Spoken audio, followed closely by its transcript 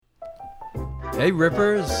Hey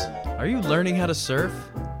Rippers, are you learning how to surf?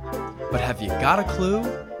 But have you got a clue?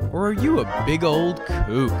 Or are you a big old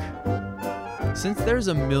kook? Since there's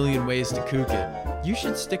a million ways to kook it, you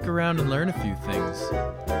should stick around and learn a few things.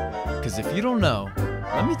 Because if you don't know,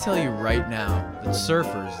 let me tell you right now that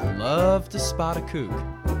surfers love to spot a kook.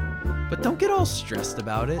 But don't get all stressed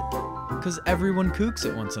about it, because everyone kooks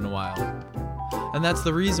it once in a while. And that's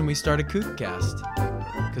the reason we started KookCast.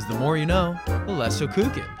 Because the more you know, the less you'll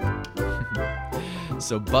kook it.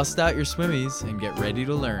 So bust out your swimmies and get ready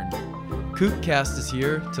to learn. KookCast is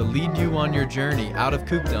here to lead you on your journey out of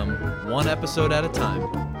kookdom, one episode at a time,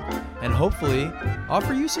 and hopefully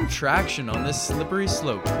offer you some traction on this slippery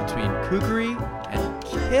slope between kookery and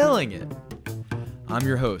killing it. I'm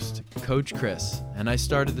your host, Coach Chris, and I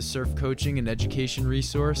started the surf coaching and education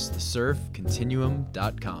resource,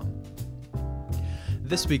 thesurfcontinuum.com.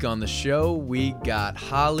 This week on the show, we got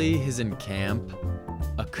Holly Hisenkamp,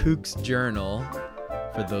 a Kook's Journal,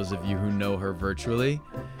 for those of you who know her virtually.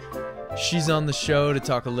 She's on the show to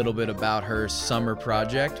talk a little bit about her summer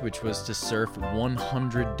project, which was to surf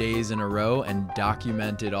 100 days in a row and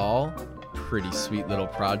document it all. Pretty sweet little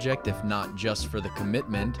project, if not just for the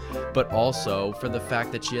commitment, but also for the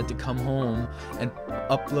fact that she had to come home and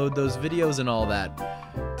upload those videos and all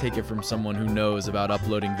that. Take it from someone who knows about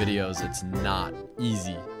uploading videos, it's not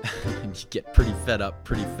easy. And you get pretty fed up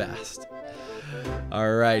pretty fast.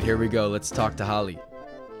 All right, here we go. Let's talk to Holly.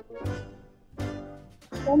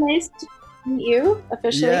 So nice to meet you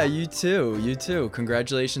officially. Yeah, you too. You too.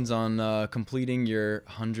 Congratulations on completing your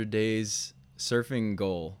 100 days surfing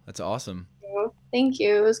goal. That's awesome. Thank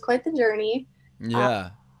you. It was quite the journey.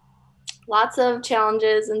 Yeah. Lots of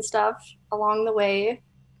challenges and stuff along the way,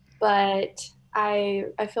 but I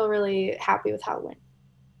feel really happy with how it went.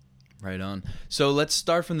 Right on. So let's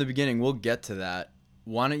start from the beginning. We'll get to that.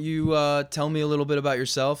 Why don't you tell me a little bit about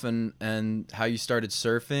yourself and how you started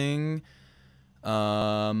surfing?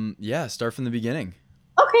 Start from the beginning.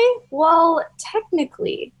 Okay. Well,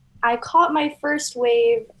 technically, I caught my first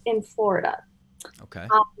wave in Florida. Okay.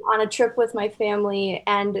 On a trip with my family,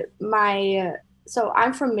 and so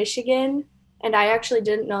I'm from Michigan, and I actually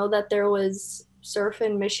didn't know that there was surf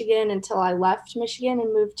in Michigan until I left Michigan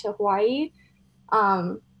and moved to Hawaii.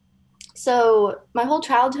 So my whole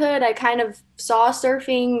childhood, I kind of saw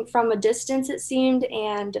surfing from a distance, it seemed,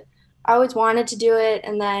 and I always wanted to do it.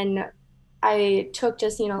 And then I took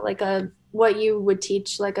just, like what you would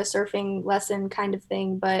teach, like a surfing lesson kind of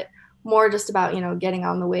thing, but more just about, getting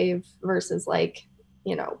on the wave versus like,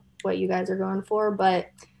 what you guys are going for. But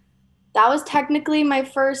that was technically my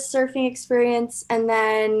first surfing experience. And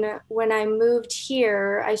then when I moved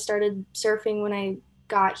here, I started surfing when I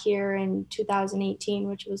got here in 2018,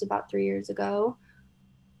 which was about 3 years ago.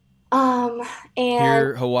 And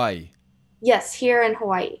Here, Hawaii. Yes, here in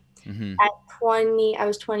Hawaii. Mm-hmm. I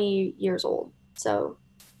was 20 years old. So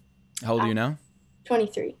how old are you now?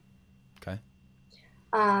 23. Okay.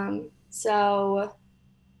 So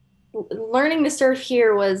learning to surf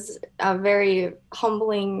here was a very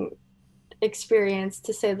humbling experience,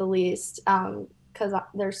 to say the least, because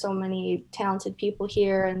there's so many talented people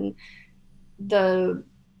here, and the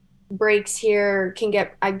breaks here can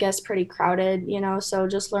get, I guess, pretty crowded, so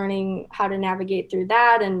just learning how to navigate through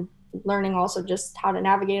that, and learning also just how to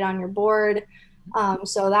navigate on your board.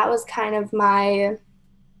 So that was kind of my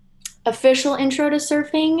official intro to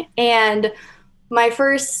surfing. And my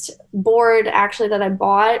first board actually that I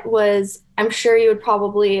bought was, I'm sure you would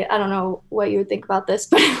probably, I don't know what you would think about this,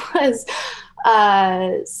 but it was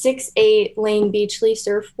a 6'8" Lane Beachley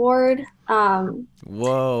surfboard.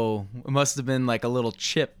 Whoa. It must have been like a little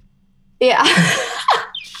chip. Yeah.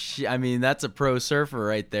 I mean, that's a pro surfer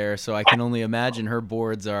right there. So I can only imagine her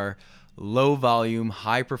boards are low volume,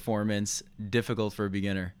 high performance, difficult for a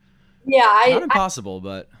beginner. Yeah. Not impossible,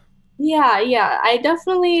 but. Yeah.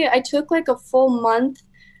 I took like a full month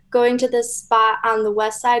going to this spot on the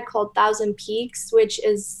west side called Thousand Peaks, which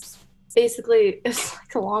is basically, it's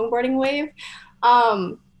like a longboarding wave.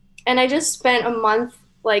 And I just spent a month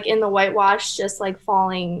like in the whitewash, just like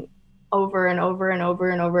falling over and over and over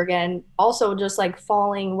and over again. Also just like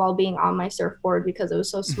falling while being on my surfboard because it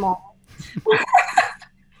was so small.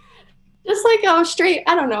 Just like straight,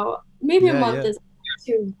 I don't know, maybe a month is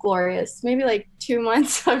too glorious. Maybe like 2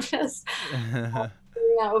 months of just doing that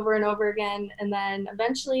over and over again. And then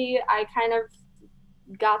eventually I kind of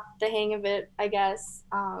got the hang of it, I guess.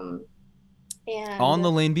 And on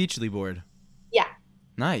the Lane Beachley board. Yeah.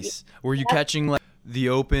 Nice. Were you catching like the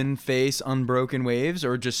open face, unbroken waves,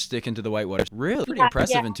 or just sticking to the whitewater? Really pretty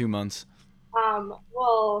impressive in 2 months.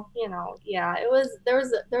 Well, it was,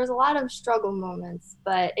 there was a lot of struggle moments,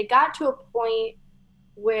 but it got to a point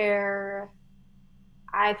where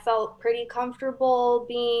I felt pretty comfortable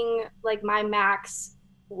being like my max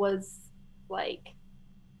was like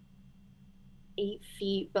 8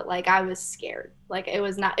 feet, but like I was scared. Like it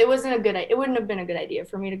wasn't a good, it wouldn't have been a good idea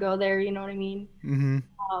for me to go there. You know what I mean? Mm-hmm.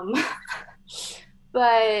 Um,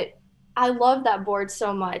 but I love that board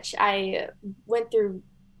so much. I went through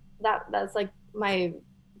that. That's like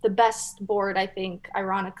the best board I think,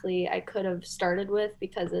 ironically, I could have started with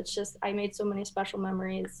because it's just I made so many special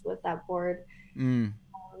memories with that board. Mm.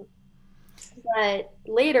 But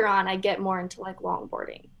later on, I get more into like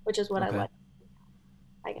longboarding, which is what I Okay. like,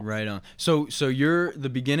 I guess. Right on. So you're the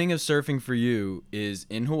beginning of surfing for you is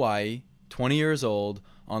in Hawaii, 20 years old,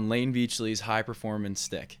 on Lane Beachley's high performance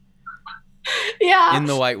stick Yeah, in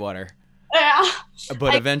the whitewater, yeah.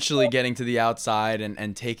 but I eventually getting to the outside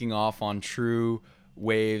and taking off on true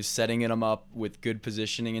waves, setting them up with good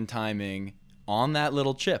positioning and timing on that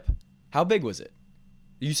little chip. How big was it?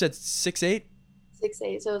 You said 6'8"?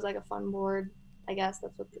 6'8", so it was like a fun board. I guess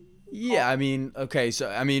that's what it's Yeah, called. I mean, okay, so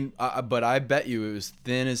I mean, but I bet you it was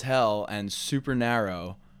thin as hell and super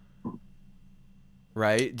narrow,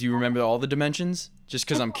 right? Do you remember all the dimensions? Just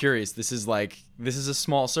because I'm curious, this is a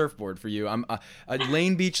small surfboard for you.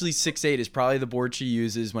 Lane Beachley 6'8" is probably the board she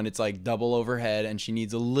uses when it's like double overhead and she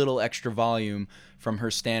needs a little extra volume from her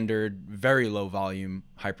standard very low volume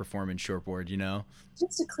high performance shortboard. You know?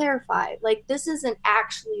 Just to clarify, like this isn't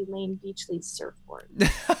actually Lane Beachley's surfboard.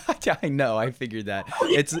 I know. I figured that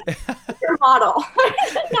it's Your model,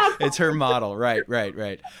 not it's her model, right, right,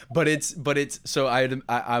 right. But it's so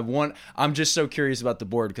I want I'm just so curious about the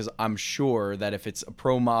board because I'm sure that if it's a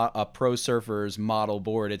pro surfer's model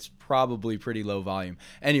board, it's probably pretty low volume.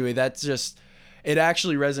 Anyway, that's just it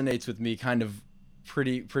actually resonates with me kind of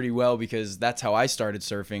pretty well because that's how I started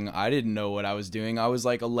surfing. I didn't know what I was doing. I was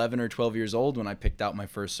like 11 or 12 years old when I picked out my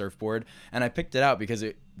first surfboard, and I picked it out because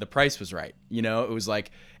the price was right. You know, it was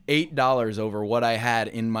like $8 over what I had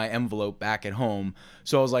in my envelope back at home.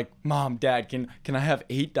 So I was like, "Mom, Dad, can I have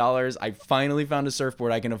 $8? I finally found a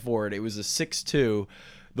surfboard I can afford." It was a 6'2".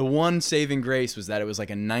 The one saving grace was that it was like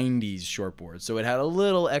a 90s shortboard. So it had a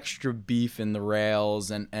little extra beef in the rails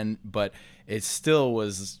and but it still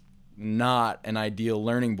was not an ideal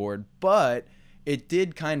learning board, but it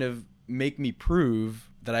did kind of make me prove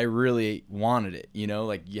that I really wanted it. You know,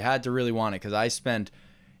 like you had to really want it because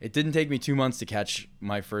it didn't take me 2 months to catch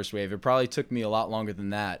my first wave. It probably took me a lot longer than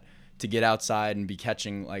that to get outside and be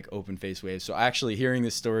catching like open face waves. So actually hearing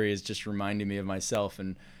this story is just reminding me of myself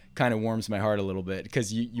and kind of warms my heart a little bit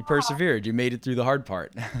because you persevered. You made it through the hard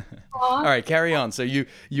part. All Aw. right, carry on. So you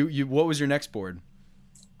what was your next board?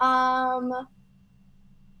 Um,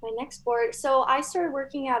 my next board. So I started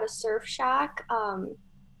working at a surf shack,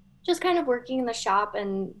 just kind of working in the shop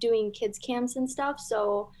and doing kids camps and stuff.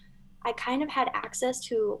 So I kind of had access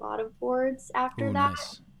to a lot of boards after Oh, that.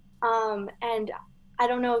 nice. And I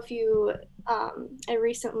don't know if you, I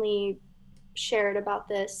recently shared about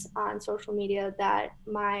this on social media that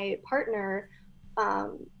my partner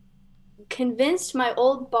um, convinced my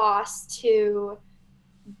old boss to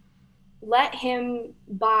let him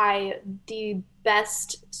buy the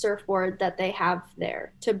best surfboard that they have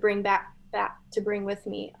there to bring back to bring with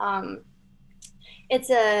me. It's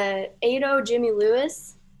a Ado Jimmy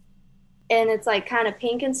Lewis, and it's like kind of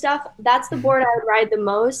pink and stuff. That's the Mhm. board I would ride the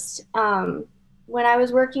most when I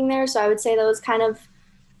was working there. So I would say that was kind of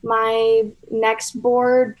my next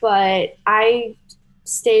board, but I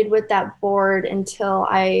stayed with that board until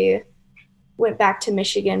I went back to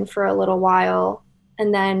Michigan for a little while.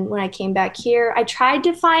 And then when I came back here, I tried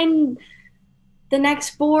to find the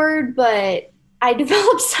next board, but I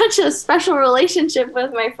developed such a special relationship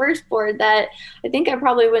with my first board that I think I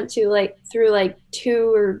probably went to like through like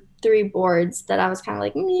 2 or 3 boards that I was kind of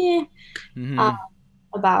like meh uh, Mhm.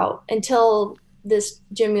 about until this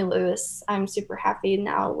Jimmy Lewis. I'm super happy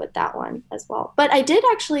now with that one as well. But I did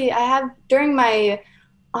actually, I have during my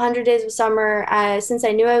 100 Days of Summer, since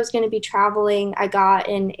I knew I was going to be traveling, I got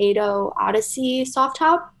an Ado Odyssey soft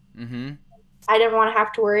top. Mhm. I didn't want to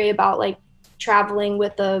have to worry about like traveling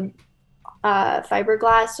with a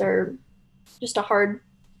fiberglass or just a hard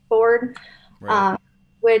board. Right. Um,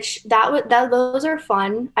 which that those are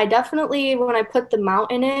fun. I definitely when I put the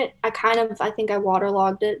mount in it, I think I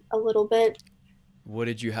waterlogged it a little bit. What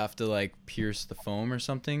did you have to like pierce the foam or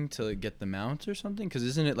something to get the mount or something? Because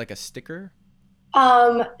isn't it like a sticker?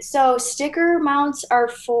 So sticker mounts are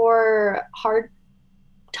for hard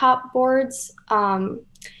top boards.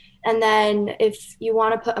 And then if you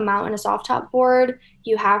want to put a mount in a soft top board,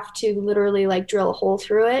 you have to literally like drill a hole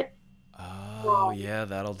through it. Oh yeah,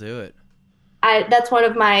 that'll do it. that's one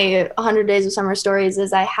of my 100 Days of Summer stories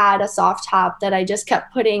is I had a soft top that I just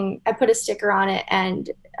kept I put a sticker on it and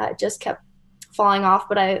just kept falling off,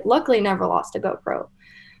 but I luckily never lost a GoPro.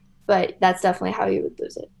 But that's definitely how you would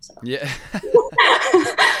lose it. So. Yeah.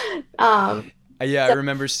 Yeah, I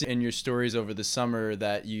remember seeing in your stories over the summer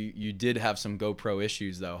that you did have some GoPro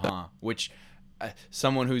issues though, huh? Which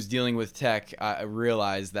someone who's dealing with tech, I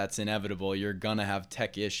realize that's inevitable. You're gonna have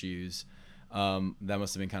tech issues. That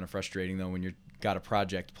must have been kind of frustrating though when you got a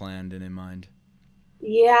project planned and in mind.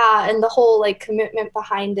 Yeah, and the whole like commitment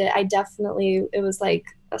behind it, it was like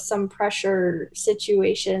some pressure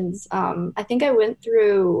situations. I think I went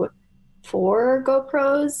through 4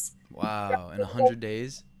 GoPros Wow, in 100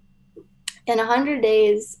 days? in 100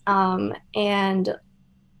 days. And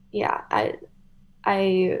yeah, I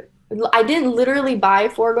I didn't literally buy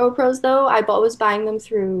 4 GoPros though. Was buying them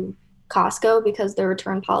through Costco because their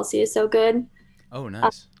return policy is so good. Oh, Um,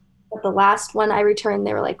 nice. but the last one I returned,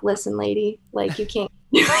 they were like, "Listen, lady, like you can't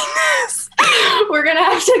keep doing this. We're gonna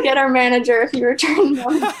have to get our manager if you return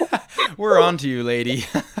them." We're on to you, lady.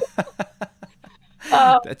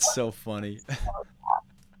 Uh, That's so funny.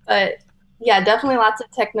 but yeah, definitely lots of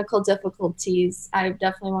technical difficulties. I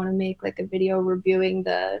definitely want to make like a video reviewing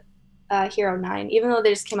the Hero 9, even though they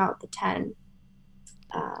just came out with the 10.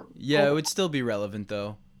 Yeah, it would still be relevant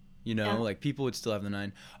though. Yeah. Like people would still have the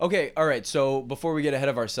 9. Okay, all right. So before we get ahead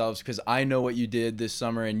of ourselves, because I know what you did this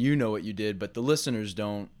summer and you know what you did, but the listeners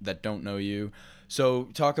don't know you. So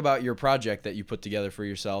talk about your project that you put together for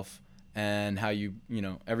yourself and how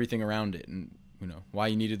everything around it and, why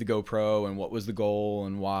you needed the GoPro and what was the goal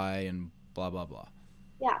and why and blah, blah, blah.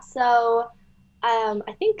 Yeah, so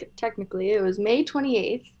I think technically it was May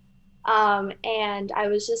 28th. And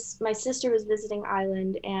my sister was visiting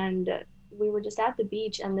Ireland and we were just at the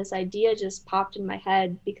beach and this idea just popped in my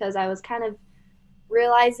head because I was kind of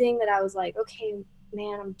realizing that I was like, okay,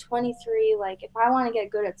 man, I'm 23. Like, if I want to get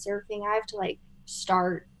good at surfing, I have to like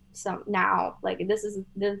start some now. Like, this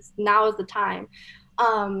now is the time.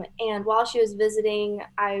 And while she was visiting,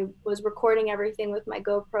 I was recording everything with my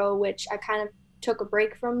GoPro, which I kind of took a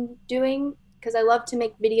break from doing because I love to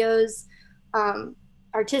make videos um,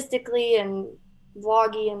 artistically and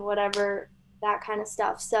vloggy and whatever, that kind of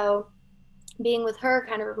stuff. So being with her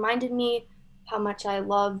kind of reminded me how much I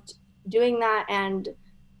loved doing that. And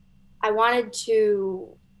I wanted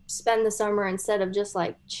to spend the summer instead of just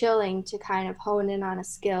like chilling to kind of hone in on a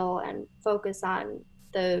skill and focus on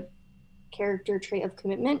the character trait of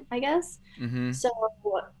commitment, I guess. Mm-hmm. So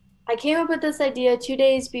I came up with this idea 2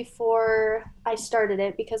 days before I started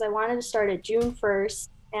it because I wanted to start it June 1st.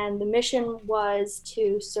 And the mission was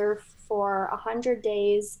to surf for 100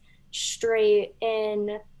 days straight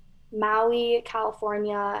in Maui,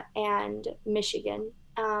 California, and Michigan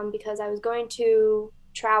because I was going to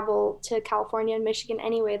travel to California and Michigan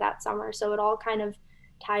anyway that summer. So it all kind of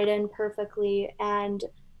tied in perfectly. And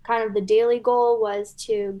kind of the daily goal was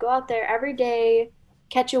to go out there every day,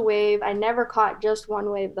 catch a wave. I never caught just one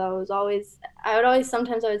wave though.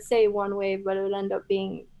 Sometimes I would say one wave, but it would end up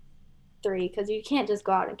being 3 because you can't just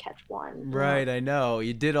go out and catch one. Right, I know.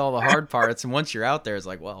 You did all the hard parts, and once you're out there, it's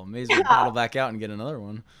like, well, may as well Yeah. paddle back out and get another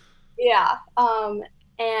one. Yeah.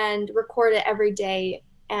 And record it every day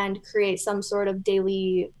and create some sort of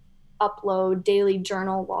daily upload, daily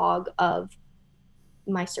journal log of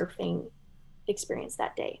my surfing experience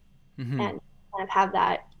that day. Mm-hmm. And kind of have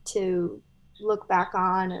that to look back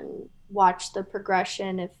on and watch the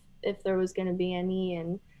progression if there was going to be any,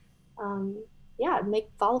 and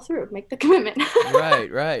follow through, make the commitment.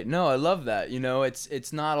 Right. No, I love that.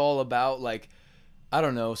 It's not all about like, I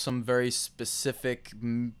don't know, some very specific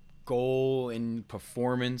goal in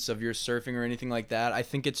performance of your surfing or anything like that. I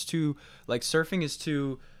think it's too, like, surfing is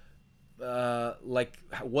too, like,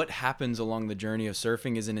 what happens along the journey of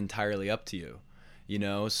surfing isn't entirely up to you,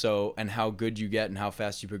 so, and how good you get and how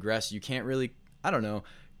fast you progress, you can't really, I don't know,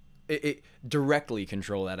 it directly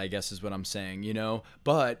control that, I guess is what I'm saying,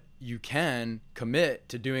 but you can commit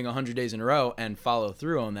to doing 100 days in a row and follow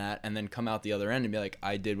through on that and then come out the other end and be like,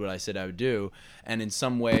 I did what I said I would do. And in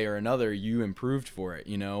some way or another, you improved for it,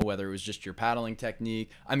 whether it was just your paddling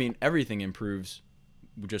technique. I mean, everything improves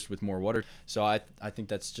just with more water. So I think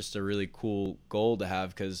that's just a really cool goal to have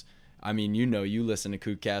because, I mean, you listen to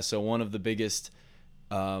Kookcast. So one of the biggest,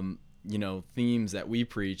 themes that we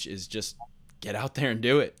preach is just get out there and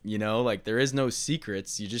do it. Like there is no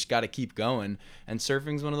secrets. You just got to keep going. And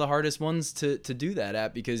surfing's one of the hardest ones to do that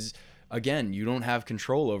at because, again, you don't have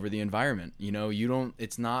control over the environment.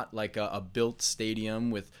 It's not like a built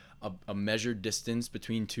stadium with a measured distance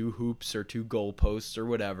between two hoops or two goalposts or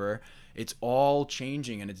whatever. It's all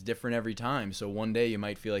changing and it's different every time. So one day you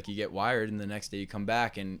might feel like you get wired, and the next day you come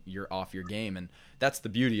back and you're off your game. And that's the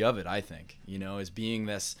beauty of it, I think, is being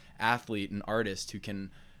this athlete and artist who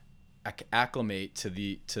can acclimate to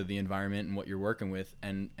the environment and what you're working with,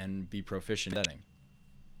 and be proficient in setting.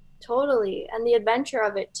 Totally. And the adventure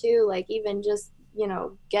of it too, like even just,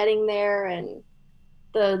 getting there and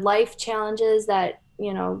the life challenges that,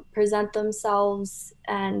 present themselves.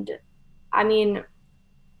 And I mean,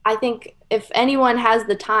 I think if anyone has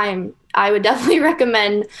the time, I would definitely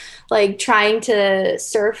recommend like trying to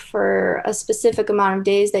surf for a specific amount of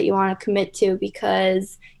days that you want to commit to,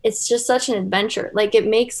 because it's just such an adventure. Like it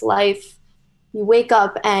makes life, you wake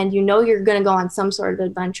up and you're going to go on some sort of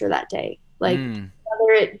adventure that day. Like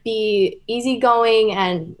whether it be easygoing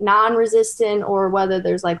and non-resistant, or whether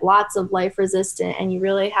there's like lots of life resistant and you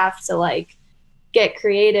really have to like get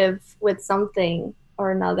creative with something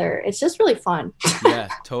or another. It's just really fun. Yeah,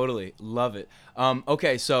 totally. Love it.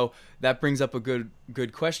 Okay, so that brings up a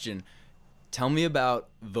good question. Tell me about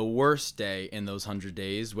the worst day in those 100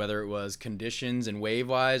 days, whether it was conditions and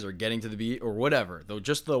wave-wise or getting to the beach or whatever, though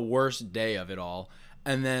just the worst day of it all.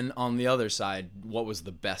 And then on the other side, what was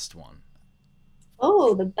the best one?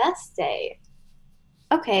 Oh, the best day.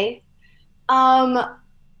 Okay.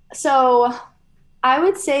 So I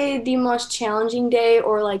would say the most challenging day,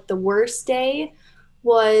 or like the worst day,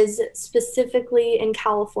 was specifically in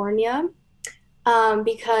California.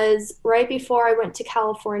 Because right before I went to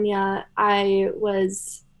California, I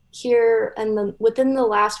was here, and within the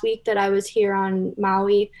last week that I was here on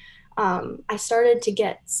Maui, I started to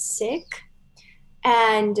get sick,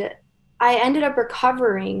 and I ended up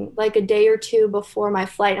recovering like a day or two before my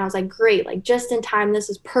flight. And I was like, great, like just in time,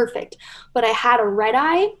 this is perfect. But I had a red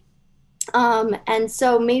eye. And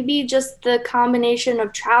so maybe just the combination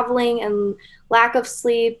of traveling and lack of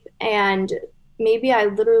sleep, and maybe I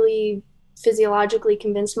literally physiologically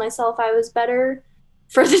convinced myself I was better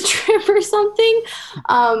for the trip or something.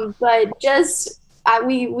 But just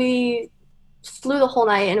we flew the whole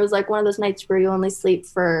night, and it was like one of those nights where you only sleep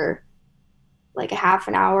for like a half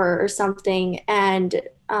an hour or something. And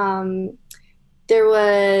so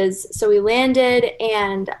we landed,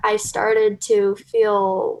 and I started to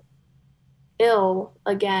feel ill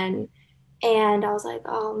again. And I was like,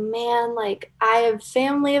 oh man, like I have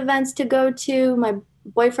family events to go to. My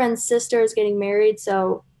boyfriend's sister is getting married,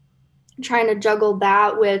 so I'm trying to juggle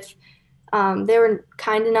that with they were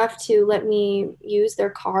kind enough to let me use their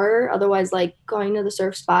car. Otherwise, like going to the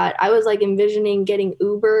surf spot, I was like envisioning getting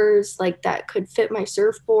Ubers like that could fit my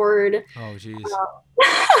surfboard. Oh geez.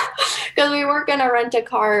 Because we weren't gonna rent a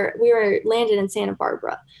car. We were landed in Santa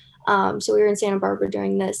Barbara. So we were in Santa Barbara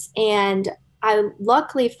during this, and I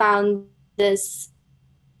luckily found this.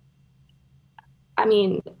 I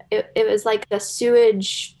mean, it was like a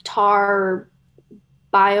sewage tar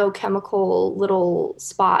biochemical little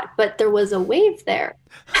spot, but there was a wave there.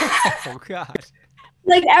 Oh God.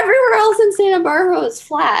 Like everywhere else in Santa Barbara was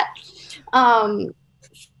flat, from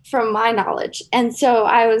my knowledge. And so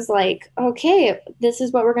I was like, okay, this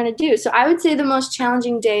is what we're going to do. So I would say the most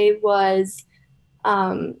challenging day was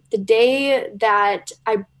the day that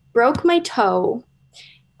I broke my toe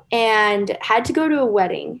and had to go to a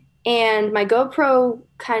wedding. And my GoPro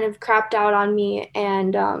kind of crapped out on me,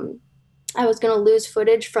 and I was going to lose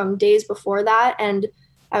footage from days before that. And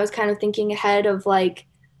I was kind of thinking ahead of like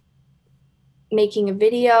making a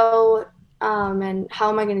video, and how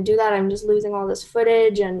am I going to do that? I'm just losing all this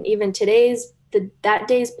footage. And even that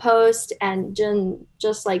day's post, and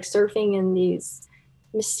just like surfing in these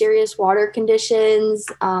mysterious water conditions.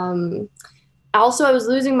 Also, I was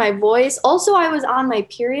losing my voice. Also, I was on my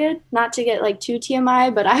period, not to get like too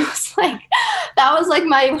TMI, but I was like, that was like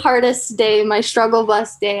my hardest day, my struggle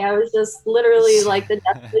bus day. I was just literally like the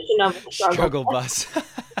definition of a struggle bus.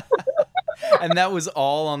 And that was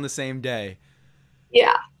all on the same day.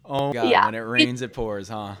 Yeah. Oh my God, yeah. When it rains, it pours,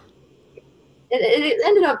 huh? It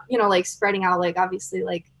ended up, like spreading out. Like obviously,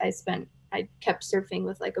 like I kept surfing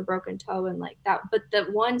with like a broken toe and like that. But the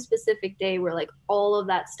one specific day where like all of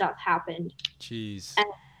that stuff happened. Jeez. And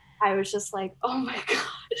I was just like, oh my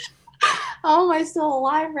gosh, how am I still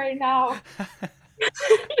alive right now?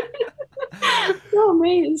 So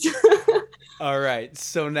amazed. All right.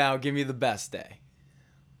 So now give me the best day.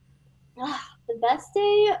 The best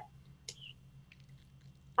day,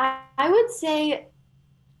 I would say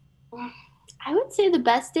the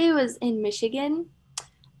best day was in Michigan.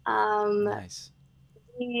 Nice.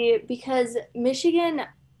 Because Michigan,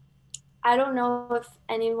 I don't know if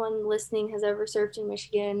anyone listening has ever surfed in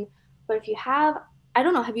Michigan, but if you have, I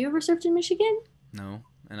don't know, have you ever surfed in Michigan? No,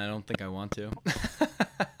 and I don't think I want to.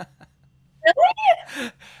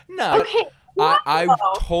 Really? No, Okay. I Wow.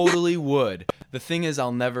 totally would. The thing is,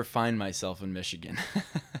 I'll never find myself in Michigan.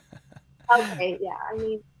 Okay, yeah. I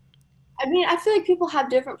mean, I feel like people have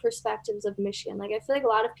different perspectives of Michigan. Like, I feel like a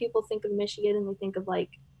lot of people think of Michigan and they think of like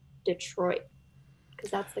Detroit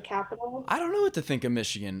because that's the capital. I don't know what to think of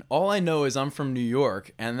Michigan. All I know is I'm from New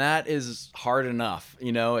York, and that is hard enough.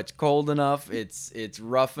 You know, it's cold enough, it's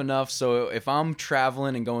rough enough. So if I'm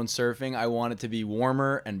traveling and going surfing, I want it to be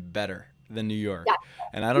warmer and better than New Yeah. York.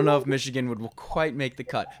 And I don't know if Michigan would quite make the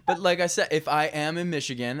cut. But like I said, if I am in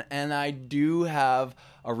Michigan and I do have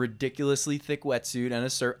a ridiculously thick wetsuit and a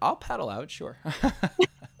surf, I'll paddle out, sure.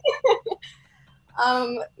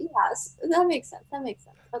 Yes, that makes sense. That makes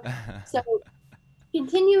sense. Okay. So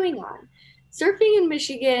continuing on, surfing in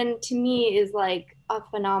Michigan to me is like a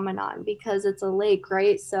phenomenon because it's a lake,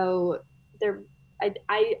 right? So there,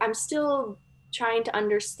 I'm still trying to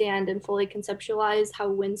understand and fully conceptualize how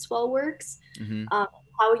wind swell works, Hmm. um,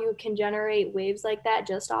 how you can generate waves like that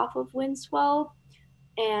just off of wind swell,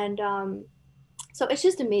 and so it's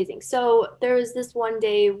just amazing. So there was this one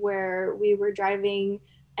day where we were driving,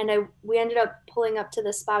 and we ended up pulling up to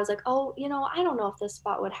this spot. I was like, oh, I don't know if this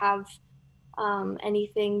spot would have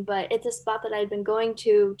anything, but it's a spot that I'd been going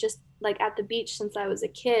to just like at the beach since I was a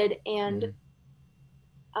kid. And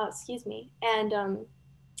Hmm. excuse me, and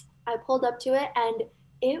I pulled up to it, and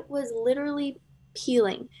it was literally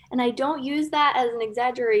peeling. And I don't use that as an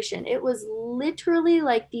exaggeration. It was literally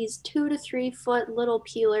like these 2 to 3 foot little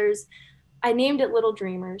peelers. I named it Little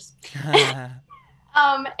Dreamers.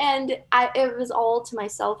 And it was all to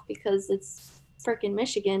myself because it's freaking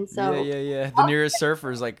Michigan. Yeah, So yeah, yeah. The nearest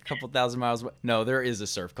surfer is like a couple thousand miles away. No, there is a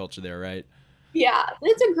surf culture there, right? yeah,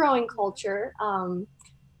 it's a growing culture.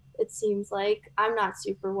 It seems like I'm not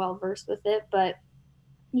super well versed with it, but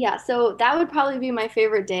yeah, so that would probably be my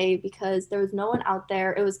favorite day because there was no one out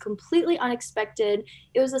there. It was completely unexpected.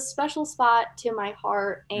 It was a special spot to my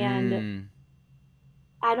heart. And Mm.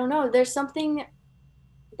 I don't know, there's something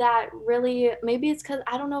that really, maybe it's because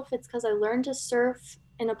I don't know if it's because I learned to surf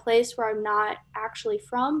in a place where I'm not actually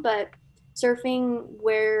from, but surfing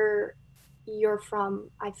where you're from,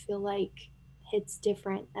 I feel like hits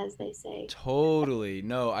different, as they say. Totally.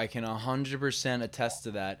 No, I can 100% attest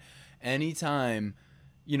to that. Anytime,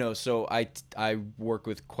 so I work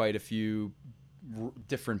with quite a few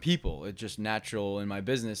different people. It's just natural in my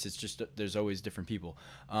business. It's just there's always different people.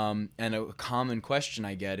 And a common question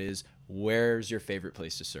I get is, where's your favorite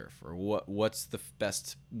place to surf, or what's the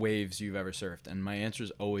best waves you've ever surfed? And my answer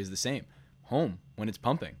is always the same: home when it's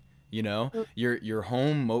pumping. You're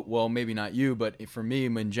home. Well, maybe not you, but for me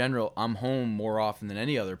in general, I'm home more often than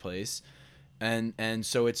any other place, and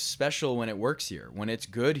so it's special when it works here. When it's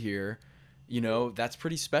good here, that's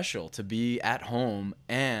pretty special to be at home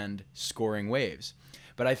and scoring waves.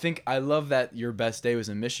 But I think I love that your best day was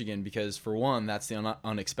in Michigan because, for one, that's the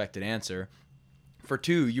unexpected answer. For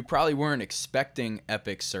two, you probably weren't expecting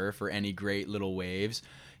epic surf or any great little waves.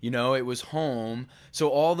 It was home. So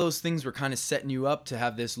all those things were kind of setting you up to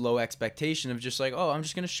have this low expectation of just like, oh, I'm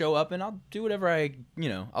just going to show up and I'll do whatever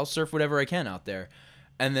I'll surf whatever I can out there.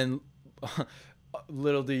 And then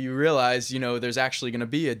little do you realize, there's actually going to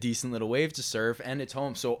be a decent little wave to surf and it's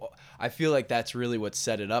home. So I feel like that's really what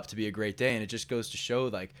set it up to be a great day. And it just goes to show,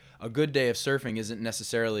 like, a good day of surfing isn't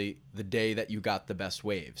necessarily the day that you got the best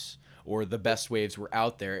waves or the best waves were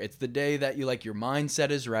out there. It's the day that your mindset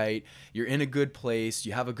is right, you're in a good place,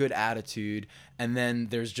 you have a good attitude, and then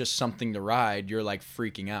there's just something to ride. You're like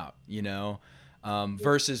freaking out.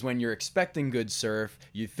 Versus when you're expecting good surf,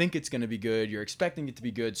 you think it's going to be good, you're expecting it to be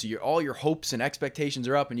good, so all your hopes and expectations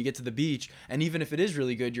are up, and you get to the beach, and even if it is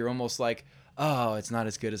really good, you're almost like, oh, it's not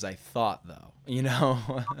as good as I thought, though. Yeah,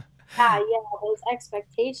 yeah, those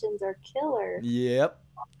expectations are killer. Yep.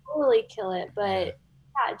 Totally kill it. Yeah. But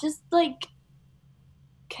yeah, just like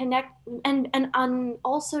connect and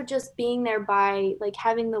also just being there by like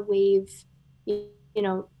having the wave,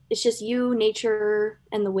 it's just you, nature,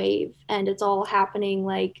 and the wave, and it's all happening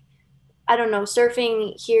like I don't know,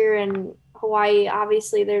 surfing here in Hawaii,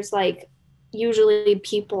 obviously there's like usually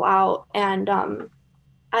people out and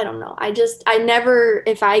I don't know. I never,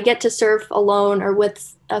 if I get to surf alone or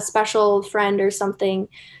with a special friend or something,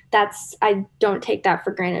 I don't take that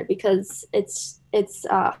for granted because it's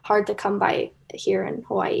hard to come by here in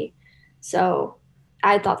Hawaii. So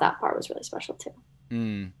I thought that part was really special too.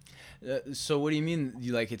 Mm. So what do you mean?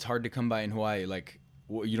 It's hard to come by in Hawaii? Like,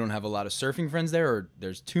 you don't have a lot of surfing friends there, or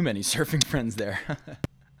there's too many surfing friends there?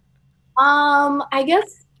 I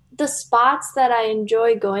guess the spots that I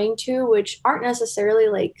enjoy going to, which aren't necessarily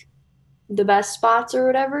like the best spots or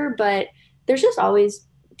whatever, but there's just always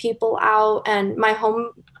people out, and my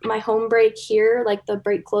home break here, like the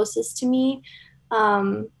break closest to me,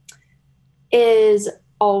 um, is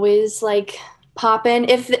always like popping.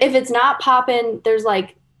 If it's not popping, there's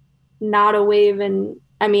like not a wave, and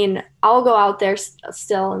I mean, I'll go out there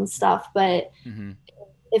still and stuff, but Mm-hmm.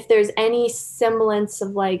 if there's any semblance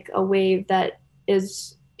of like a wave that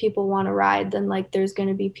is people want to ride, then like there's going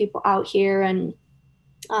to be people out here. And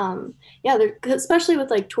yeah, especially with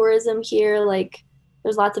like tourism here, like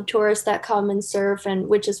there's lots of tourists that come and surf, and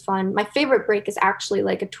which is fun. My favorite break is actually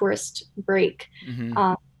like a tourist break.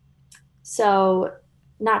 Mm-hmm. So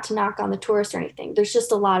not to knock on the tourists or anything, there's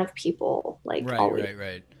just a lot of people like Right, always.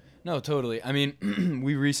 right. No, totally. I mean,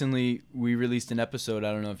 we released an episode.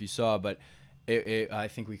 I don't know if you saw, but I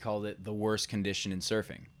think we called it the worst condition in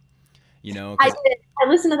surfing. You know, I 'cause did. I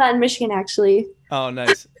listened to that in Michigan actually. oh,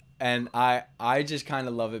 nice. And I just kind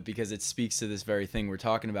of love it because it speaks to this very thing we're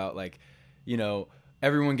talking about. Like, you know,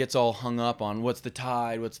 everyone gets all hung up on what's the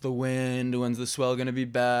tide, what's the wind, when's the swell going to be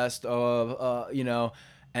best, you know,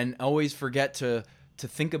 and always forget to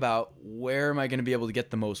think about where am I going to be able to get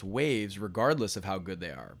the most waves regardless of how good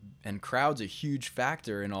they are. And crowd's a huge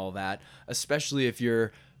factor in all that, especially if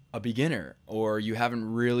you're a beginner or you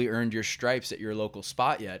haven't really earned your stripes at your local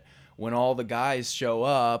spot yet. When all the guys show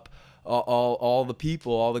up, all the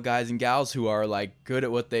people, all the guys and gals who are like good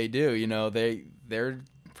at what they do, you know, they're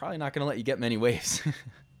probably not going to let you get many waves.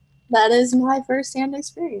 That is my firsthand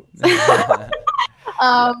experience.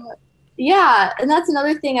 um, yeah, and that's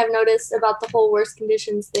another thing I've noticed about the whole worst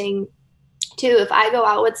conditions thing too. If I go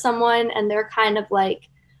out with someone and they're kind of like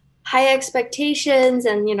high expectations,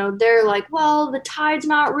 and you know they're like, well, the tide's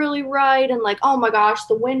not really right, and like, oh my gosh,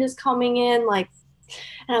 the wind is coming in, like,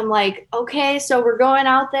 and I'm like, okay, so we're going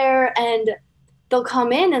out there, and they'll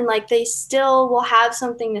come in and like they still will have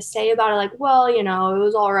something to say about it, like, well, you know, it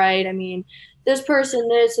was all right. I mean, this person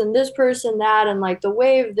this and this person that, and like the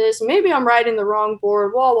wave this, maybe I'm riding the wrong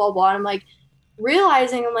board, blah blah blah. And I'm like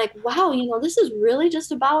realizing, I'm like, wow, you know, this is really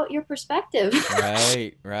just about your perspective.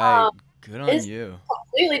 Right. Good on It's you.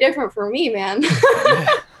 completely different for me, man. Yeah.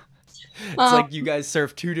 It's um, like you guys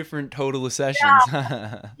surf two different total sessions.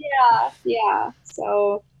 yeah.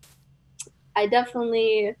 So I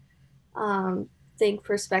definitely think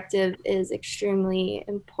perspective is extremely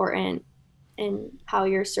important in how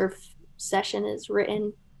your surf session is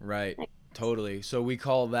written. Right. Totally. So we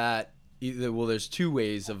call that either, well, there's two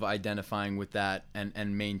ways of identifying with that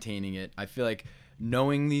and maintaining it. I feel like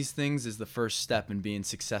knowing these things is the first step in being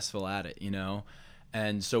successful at it, you know?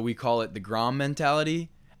 And so we call it the Grom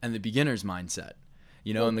mentality and the beginner's mindset.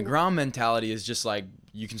 You know, and the Grom mentality is just like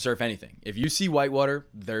you can surf anything. If you see whitewater,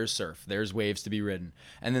 there's surf, there's waves to be ridden.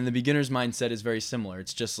 And then the beginner's mindset is very similar.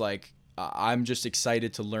 It's just like I'm just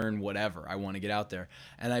excited to learn whatever. I want to get out there.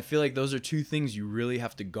 And I feel like those are two things you really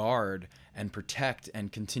have to guard and protect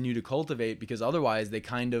and continue to cultivate, because otherwise they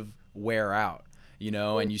kind of wear out. You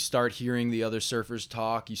know, and you start hearing the other surfers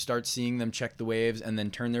talk, you start seeing them check the waves and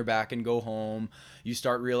then turn their back and go home. You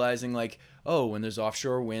start realizing like, oh, when there's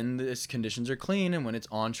offshore wind, the conditions are clean, and when it's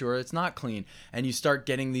onshore, it's not clean. And you start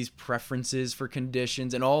getting these preferences for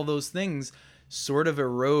conditions, and all those things sort of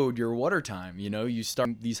erode your water time. You know, you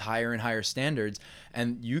start these higher and higher standards,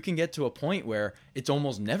 and you can get to a point where it's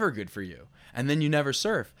almost never good for you. And then you never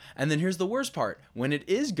surf. And then here's the worst part. When it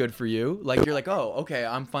is good for you, like you're like, oh, okay,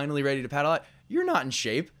 I'm finally ready to paddle out. You're not in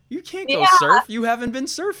shape. You can't go surf. You haven't been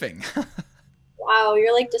surfing. Wow,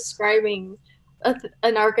 you're like describing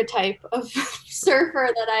an archetype of surfer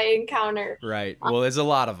that I encounter. Right. Well, there's a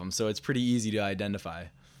lot of them, so it's pretty easy to identify.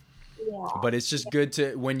 Yeah. But it's just good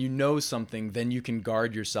to, when you know something, then you can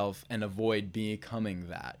guard yourself and avoid becoming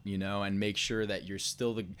that, you know, and make sure that you're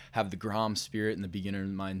still have the Grom spirit and the beginner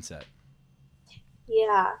mindset.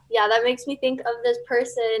 Yeah, that makes me think of this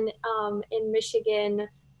person in Michigan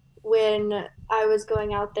when I was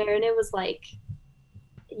going out there, and it was like,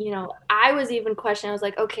 you know, I was even questioning. I was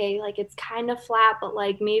like, okay, like it's kind of flat, but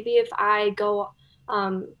like maybe if I go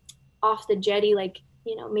off the jetty, like,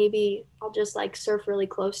 you know, maybe I'll just like surf really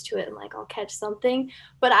close to it and like I'll catch something.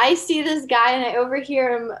 But I see this guy and I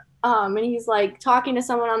overhear him and he's like talking to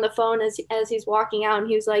someone on the phone as he's walking out, and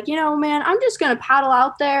he was like, you know, man, I'm just gonna paddle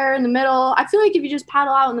out there in the middle. I feel like if you just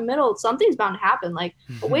paddle out in the middle, something's bound to happen. Like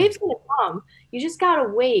a wave's gonna come. You just gotta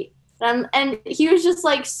wait. And he was just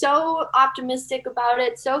like so optimistic about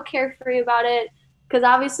it, so carefree about it, because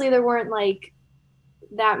obviously there weren't like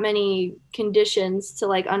that many conditions to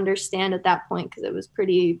like understand at that point, because it was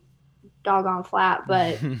pretty doggone flat.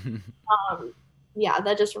 But yeah,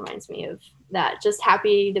 that just reminds me of that. Just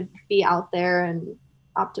happy to be out there and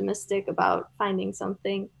optimistic about finding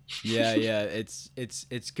something. Yeah, yeah, it's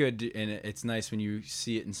good, and it's nice when you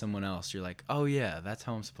see it in someone else. You're like, oh yeah, that's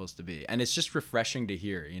how I'm supposed to be, and it's just refreshing to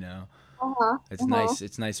hear. Uh-huh. It's Uh-huh. nice.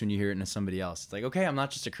 It's nice when you hear it in somebody else. It's like, okay, I'm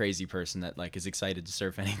not just a crazy person that like is excited to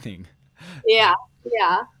surf anything. Yeah.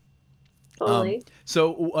 Yeah. Um, Totally.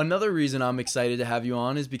 so another reason I'm excited to have you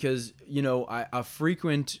on is because a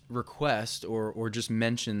frequent request or just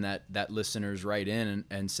mention that listeners write in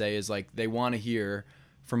and say is like they want to hear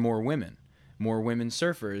from more women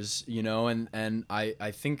surfers, and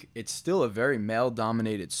I think it's still a very male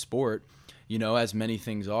dominated sport, as many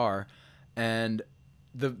things are, and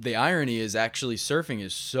the irony is actually surfing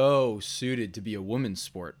is so suited to be a woman's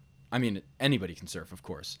sport. I mean, anybody can surf, of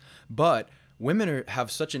course, but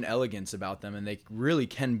have such an elegance about them, and they really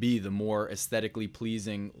can be the more aesthetically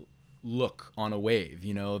pleasing look on a wave,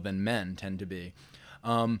 than men tend to be.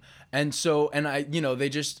 And so, and I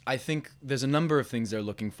think there's a number of things they're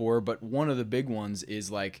looking for, but one of the big ones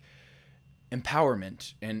is like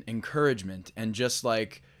empowerment and encouragement and just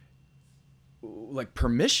like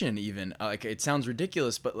permission even. Like it sounds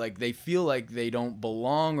ridiculous, but like they feel like they don't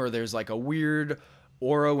belong, or there's like a weird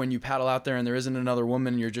aura when you paddle out there and there isn't another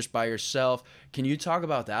woman and you're just by yourself. Can you talk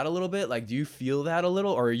about that a little bit? Like, do you feel that a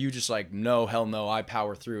little, or are you just like, no, hell no, I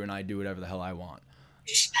power through and I do whatever the hell I want?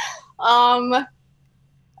 Um,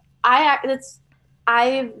 I've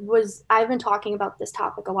been talking about this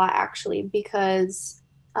topic a lot actually because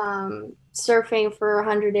surfing for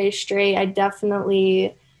 100 days straight, I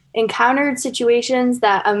definitely encountered situations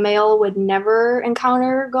that a male would never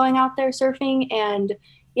encounter going out there surfing. And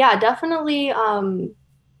yeah, definitely.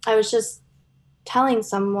 I was just telling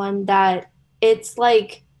someone that it's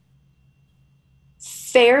like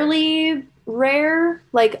fairly rare,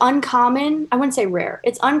 like uncommon. I wouldn't say rare.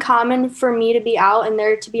 It's uncommon for me to be out and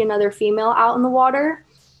there to be another female out in the water.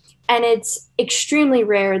 And it's extremely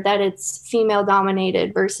rare that it's female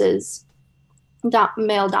dominated versus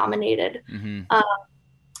male dominated. Mm-hmm.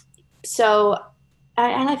 So,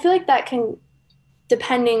 and I feel like that can,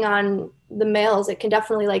 depending on the males, it can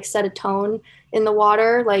definitely like set a tone in the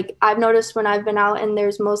water. Like I've noticed when I've been out and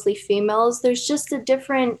there's mostly females, there's just a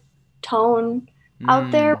different tone out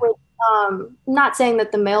there. With not saying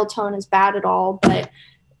that the male tone is bad at all, but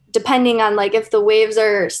depending on like if the waves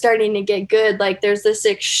are starting to get good, like there's this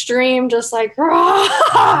extreme, just like when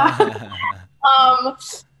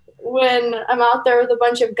I'm out there with a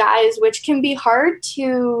bunch of guys, which can be hard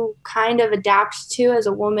to kind of adapt to as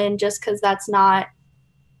a woman, just because that's not,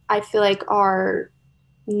 I feel like, our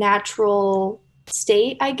natural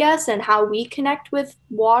state, I guess, and how we connect with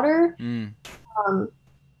water.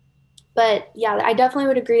 But yeah, I definitely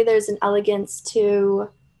would agree there's an elegance to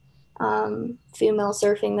female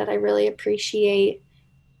surfing that I really appreciate.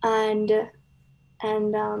 And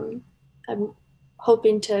I'm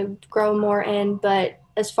hoping to grow more in. But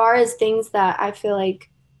as far as things that I feel like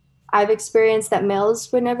I've experienced that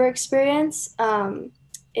males would never experience,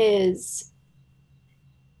 is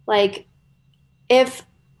like if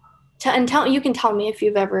you can tell me if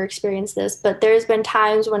you've ever experienced this, but there's been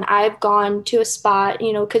times when I've gone to a spot,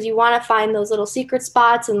 because you want to find those little secret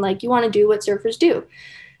spots and like you want to do what surfers do.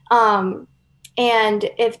 And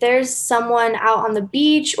if there's someone out on the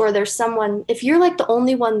beach, or there's someone, if you're like the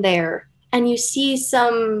only one there and you see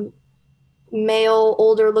some male,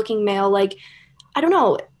 older looking male, like, I don't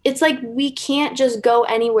know, it's like we can't just go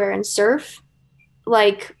anywhere and surf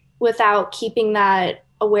like without keeping that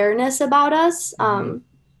awareness about us.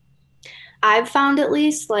 I've found, at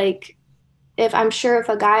least, like, if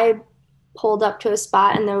a guy pulled up to a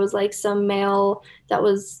spot and there was like some male that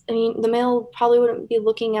was, I mean, the male probably wouldn't be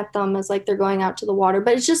looking at them as like they're going out to the water,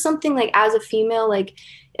 but it's just something like, as a female, like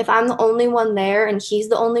if I'm the only one there and he's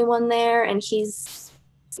the only one there and he's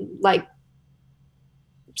like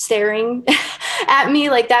staring at me,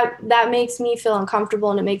 like that makes me feel uncomfortable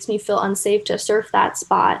and it makes me feel unsafe to surf that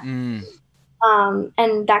spot.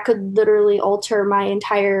 And that could literally alter my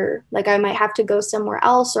entire, like I might have to go somewhere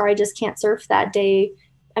else, or I just can't surf that day.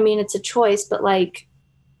 I mean, it's a choice, but like,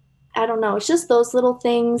 I don't know. It's just those little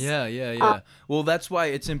things. Yeah. Well, that's why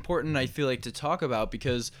it's important, I feel like, to talk about,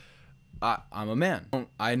 because I'm a man.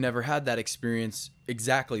 I never had that experience,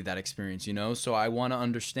 exactly that experience, so I want to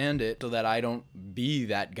understand it so that I don't be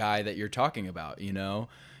that guy that you're talking about,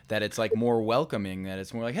 that it's like more welcoming, that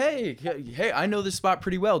it's more like, hey, I know this spot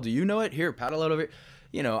pretty well. Do you know it? Here, paddle out over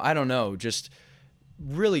here. I don't know, just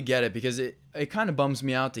really get it, because it kind of bums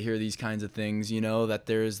me out to hear these kinds of things, that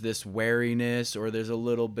there's this wariness or there's a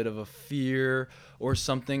little bit of a fear or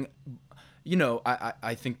something.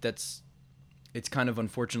 I think it's kind of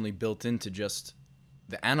unfortunately built into just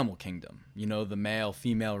the animal kingdom, you know, the male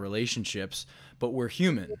female relationships, but we're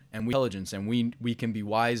human and we intelligence, and we can be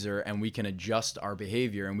wiser, and we can adjust our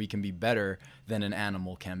behavior, and we can be better than an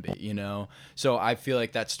animal can be, you know? So I feel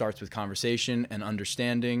like that starts with conversation and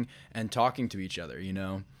understanding and talking to each other, you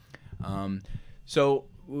know? So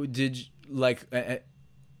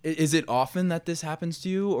is it often that this happens to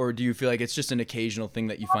you, or do you feel like it's just an occasional thing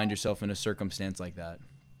that you find yourself in a circumstance like that?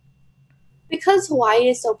 Because Hawaii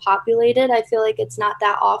is so populated, I feel like it's not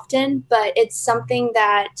that often, but it's something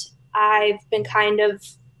that I've been kind of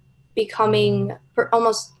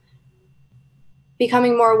almost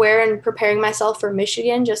becoming more aware and preparing myself for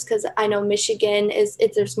Michigan, just because I know Michigan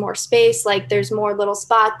there's more space, like there's more little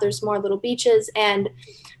spots, there's more little beaches, and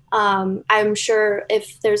I'm sure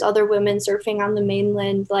if there's other women surfing on the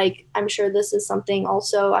mainland, like I'm sure this is something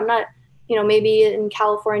also. I'm not, maybe in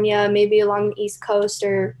California, maybe along the East Coast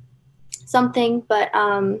or something, but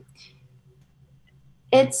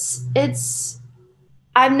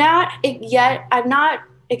I've not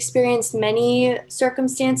experienced many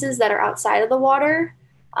circumstances that are outside of the water,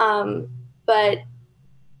 but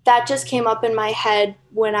that just came up in my head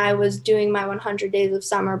when I was doing my 100 days of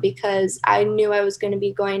summer, because I knew I was going to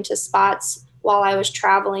be going to spots while I was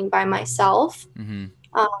traveling by myself. Mm-hmm.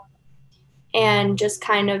 And just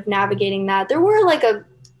kind of navigating that. There were like a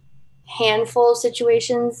handful of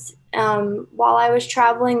situations while I was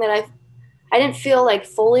traveling that I didn't feel like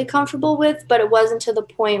fully comfortable with, but it wasn't to the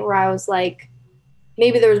point where I was like,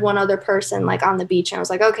 maybe there was one other person like on the beach and I was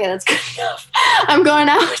like, okay, that's good enough. I'm going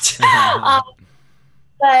out.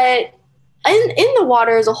 But in the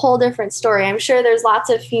water is a whole different story. I'm sure there's lots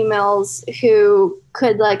of females who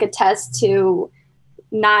could like attest to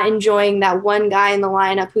not enjoying that one guy in the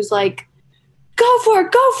lineup who's like, go for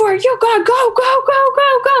it, you gotta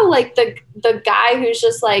go. Like the guy who's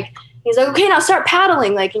just like, he's like, okay, now start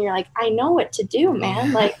paddling. Like, and you're like, I know what to do,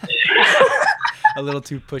 man. Like a little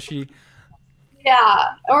too pushy.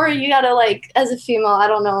 Yeah. Or you gotta like, as a female, I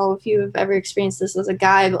don't know if you've ever experienced this as a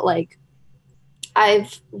guy, but like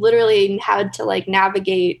I've literally had to like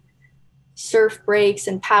navigate surf breaks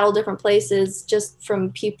and paddle different places just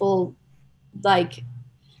from people like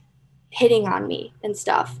hitting on me and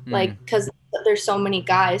stuff. Like, because there's so many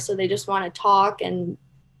guys, so they just want to talk and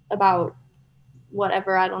about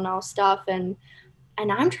whatever, I don't know, stuff, and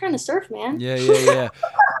I'm trying to surf, man. Yeah.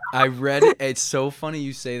 I read it. It's so funny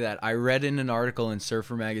you say that. I read in an article in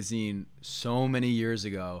Surfer Magazine so many years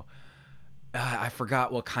ago. I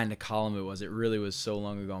forgot what kind of column it was. It really was so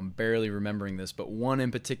long ago. I'm barely remembering this, but one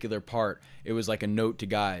in particular part, it was like a note to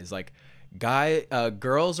guys, like,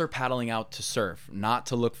 girls are paddling out to surf, not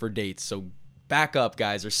to look for dates. So back up,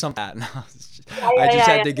 guys, or something. I just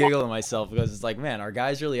had to giggle at myself because it's like, man, are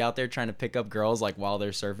guys really out there trying to pick up girls like while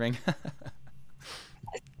they're surfing?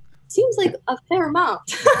 Seems like a fair amount.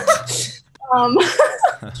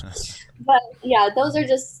 But yeah, those are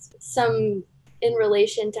just some in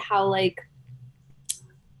relation to how like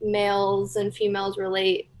males and females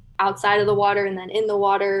relate outside of the water and then in the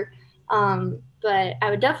water. But I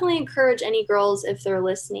would definitely encourage any girls, if they're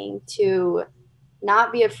listening, to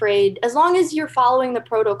not be afraid, as long as you're following the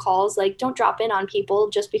protocols. Like, don't drop in on people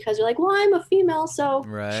just because you're like, well, I'm a female, so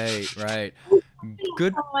right.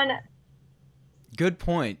 Good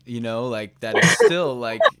point. Like that is still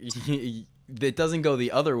like it doesn't go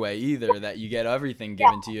the other way either, that you get everything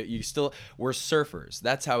given to you. We're surfers.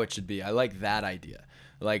 That's how it should be. I like that idea.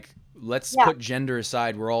 Like, let's put gender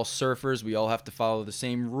aside. We're all surfers. We all have to follow the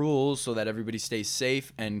same rules so that everybody stays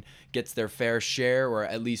safe and gets their fair share, or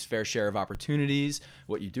at least fair share of opportunities.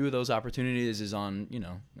 What you do with those opportunities is on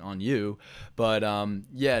you. But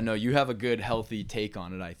you have a good, healthy take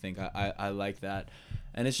on it. I think I like that.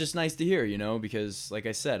 And it's just nice to hear, because like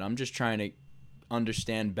I said, I'm just trying to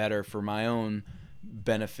understand better for my own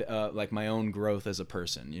benefit, like my own growth as a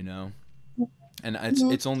person, And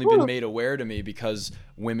it's only been made aware to me because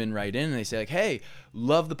women write in and they say like, hey,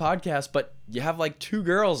 love the podcast, but you have like 2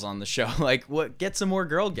 girls on the show. Like, what? Get some more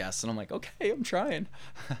girl guests. And I'm like, okay, I'm trying.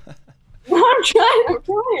 I'm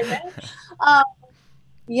trying, man.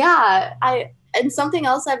 Yeah. And something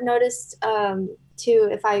else I've noticed too,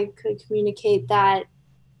 if I could communicate that,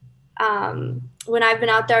 when I've been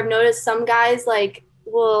out there, I've noticed some guys like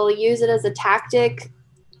will use it as a tactic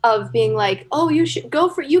of being like, oh, you can go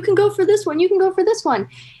for this one. You can go for this one.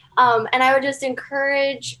 And I would just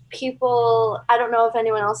encourage people. I don't know if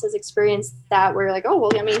anyone else has experienced that, where you're like, oh, well,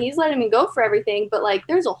 I mean, he's letting me go for everything, but like,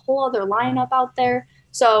 there's a whole other lineup out there.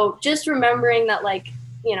 So just remembering that, like,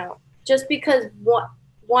 just because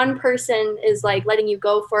one person is like letting you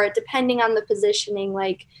go for it, depending on the positioning,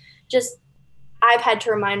 like, just, I've had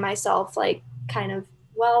to remind myself, like, kind of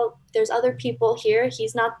well, there's other people here.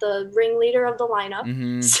 He's not the ringleader of the lineup.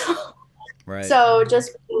 Mm-hmm. So, right. So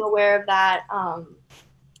just being aware of that.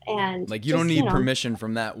 And like you don't need permission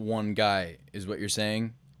from that one guy is what you're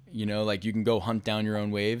saying. Like you can go hunt down your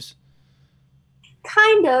own waves.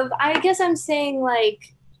 Kind of. I guess I'm saying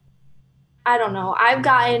like, I don't know. I've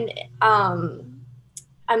gotten,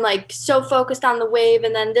 I'm like so focused on the wave,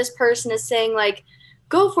 and then this person is saying like,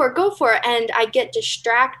 go for it. And I get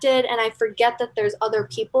distracted and I forget that there's other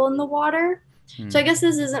people in the water. So I guess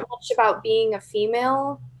this isn't much about being a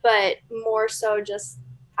female, but more so just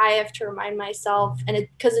I have to remind myself, and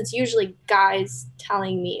because it's usually guys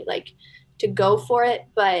telling me like to go for it,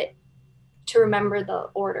 but to remember the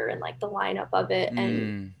order and like the lineup of it,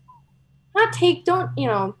 and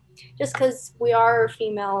don't just because we are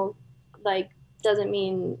female, like doesn't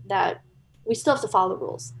mean that we still have to follow the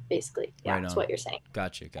rules, basically. Yeah, right, that's what you're saying.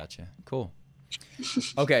 Gotcha. Cool.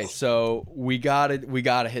 Okay, so we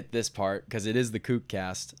gotta hit this part because it is the kook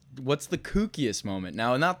cast. What's the kookiest moment?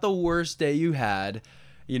 Now, not the worst day you had.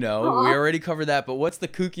 We already covered that, but what's the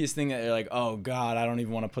kookiest thing that you're like, oh God, I don't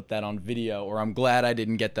even want to put that on video, or I'm glad I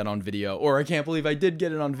didn't get that on video, or I can't believe I did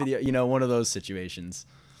get it on video. One of those situations.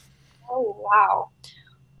 Oh wow.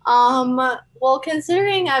 Well,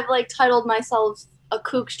 considering I've like titled myself a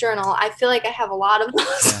Kook's Journal, I feel like I have a lot of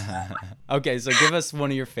those. Okay, so give us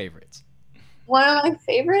one of your favorites. One of my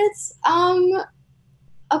favorites?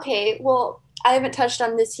 Okay, well, I haven't touched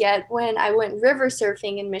on this yet. When I went river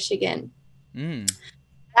surfing in Michigan,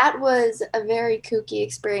 that was a very kooky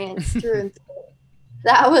experience through and through.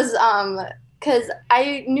 That was, because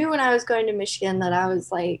I knew when I was going to Michigan that I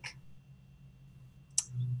was like,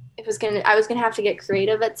 I was gonna have to get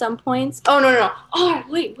creative at some points. Oh no. Oh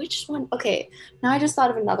wait, which one? Okay, now I just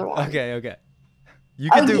thought of another one. Okay. You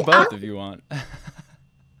can do both if you want.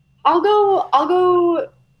 I'll go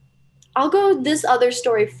this other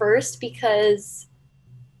story first because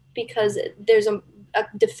there's a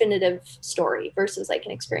definitive story versus like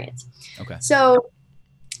an experience. Okay. So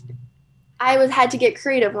I had to get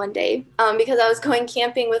creative one day because I was going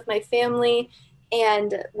camping with my family,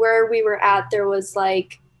 and where we were at there was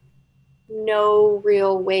like no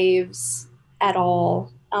real waves at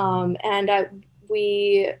all.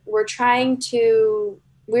 We were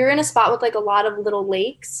in a spot with like a lot of little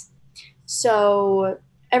lakes. So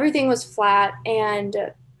everything was flat, and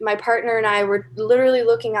my partner and I were literally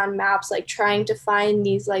looking on maps, like trying to find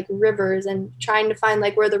these like rivers and trying to find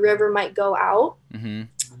like where the river might go out. Mm-hmm.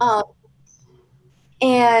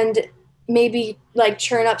 And maybe like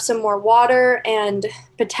churn up some more water and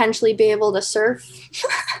potentially be able to surf.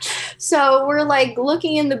 So we're like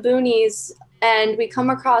looking in the boonies, and we come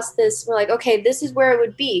across this. We're like, okay, this is where it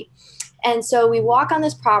would be. And so we walk on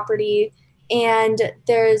this property, and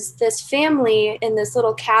there's this family in this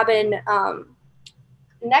little cabin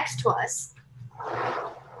next to us.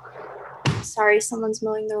 Sorry, someone's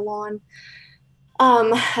mowing their lawn.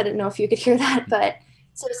 I didn't know if you could hear that, but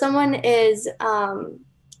so someone is,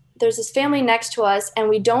 there's this family next to us, and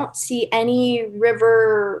we don't see any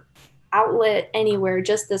river outlet anywhere,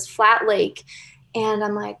 just this flat lake. And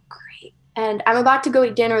I'm like, great. And I'm about to go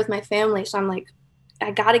eat dinner with my family. So I'm like,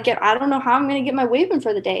 I don't know how I'm going to get my wave in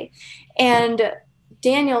for the day. And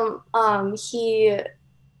Daniel, he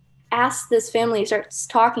asks this family, starts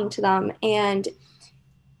talking to them, and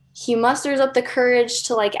he musters up the courage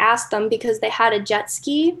to like ask them because they had a jet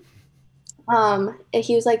ski.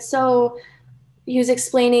 He was like, we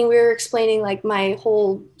were explaining like my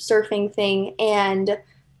whole surfing thing, and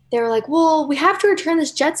they were like, well, we have to return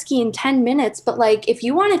this jet ski in 10 minutes, but like if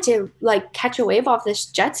you wanted to like catch a wave off this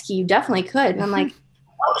jet ski, you definitely could. And I'm like,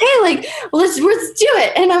 okay, like let's do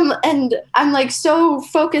it. And I'm like so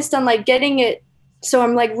focused on like getting it. So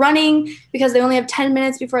I'm like running because they only have 10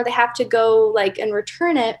 minutes before they have to go like and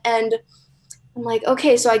return it. And I'm like,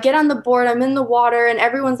 okay, so I get on the board, I'm in the water, and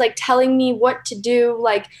everyone's like telling me what to do.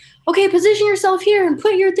 Like, okay, position yourself here and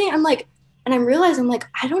put your thing. I'm like, and I'm realizing like,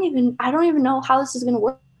 I don't even know how this is going to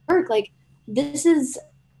work. Like this is,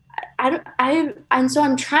 and so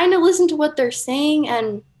I'm trying to listen to what they're saying,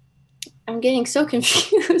 and I'm getting so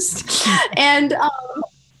confused. And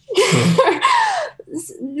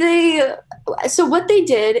so what they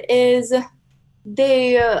did is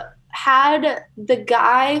they had the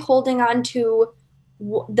guy holding on to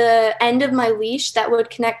the end of my leash that would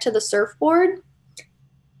connect to the surfboard,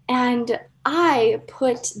 and I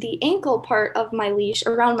put the ankle part of my leash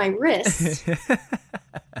around my wrist.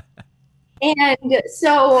 And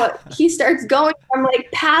so he starts going, I'm like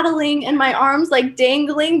paddling and my arm's like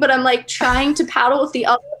dangling, but I'm like trying to paddle with the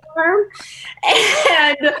other arm.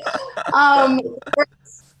 And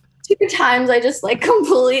two times I just like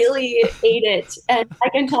completely ate it. And I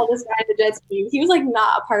can tell this guy in the jet ski, he was like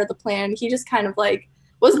not a part of the plan. He just kind of like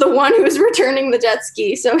was the one who was returning the jet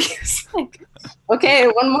ski. So he was like, okay,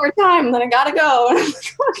 one more time, then I gotta go. And I'm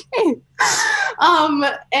like, okay.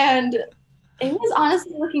 And it was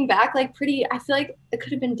honestly looking back like pretty, I feel like it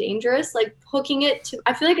could have been dangerous, like hooking it to,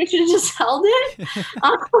 I feel like I should have just held it.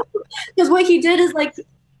 Because what he did is like,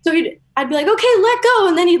 so I'd be like, okay, let go.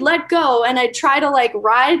 And then he'd let go. And I'd try to like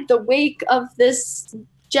ride the wake of this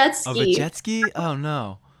jet ski. Of a jet ski? Oh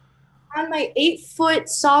no. On my 8-foot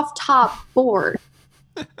soft top board.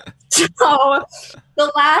 So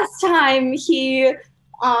the last time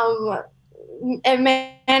it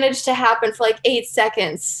managed to happen for like 8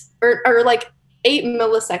 seconds or like 8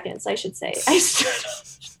 milliseconds, I should say. I stood up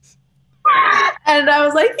and I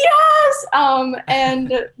was like, yes.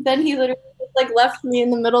 And then he literally like left me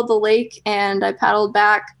in the middle of the lake and I paddled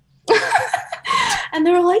back and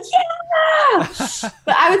they were like, yeah.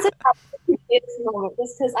 But I would say this moment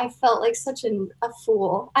just because I felt like such a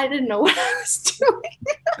fool. I didn't know what I was doing.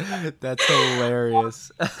 That's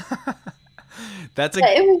hilarious. That's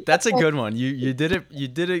a good one. You did it. You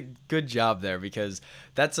did a good job there because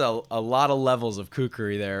that's a lot of levels of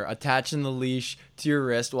kookery there. Attaching the leash to your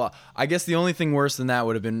wrist. Well, I guess the only thing worse than that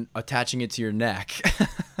would have been attaching it to your neck.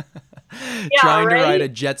 Trying to ride a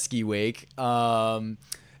jet ski wake in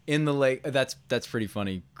the lake. That's pretty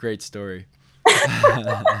funny. Great story.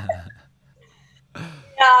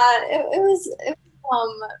 Yeah, it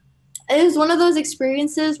was one of those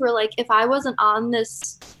experiences where like if I wasn't on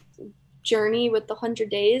this journey with the 100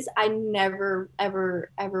 days, I never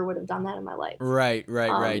ever would have done that in my life. Right.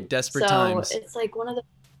 Desperate so times. It's like one of the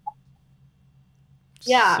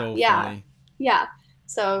Funny. Yeah.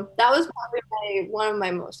 So that was probably one of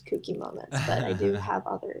my most kooky moments, but I do have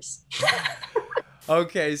others.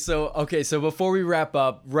 Okay, so before we wrap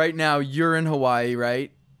up, right now you're in Hawaii,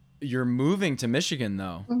 right? You're moving to Michigan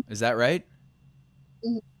though. Mm-hmm. Is that right?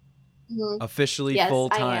 Mm-hmm. Officially yes, full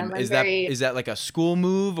time. Is that like a school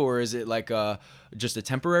move or is it like just a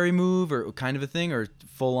temporary move or kind of a thing or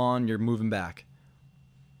full on you're moving back?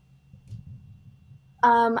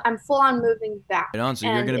 I'm full on moving back. Right on, so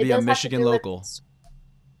you're going to be a Michigan local.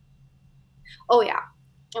 Oh yeah.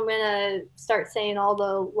 I'm going to start saying all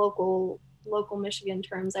the local Michigan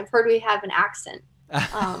terms. I've heard we have an accent.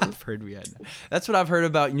 I've heard we had. That's what I've heard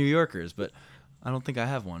about New Yorkers, but I don't think I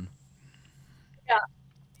have one.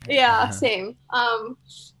 Yeah, same. But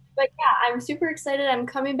yeah, I'm super excited. I'm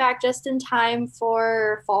coming back just in time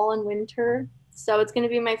for fall and winter. So it's going to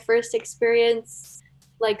be my first experience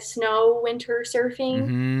like snow winter surfing.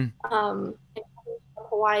 Mm-hmm. In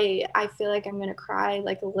Hawaii, I feel like I'm going to cry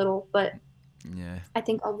like a little, but yeah, I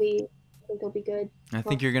think it'll be good. I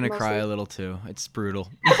think you're going to cry a little too. It's brutal.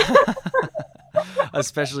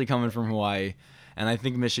 Especially coming from Hawaii. And I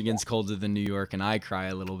think Michigan's colder than New York, and I cry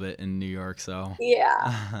a little bit in New York, so.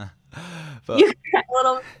 Yeah. But, you cry a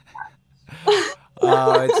little bit.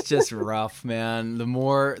 Oh, it's just rough, man. The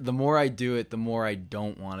more I do it, the more I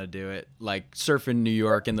don't want to do it. Like surfing New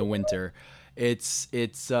York in the winter. It's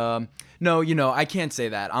no, I can't say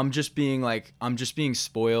that. I'm just being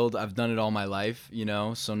spoiled. I've done it all my life,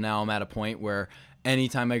 so now I'm at a point where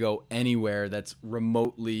anytime I go anywhere that's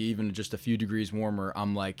remotely even just a few degrees warmer,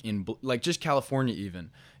 I'm like in just California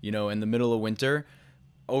even, in the middle of winter.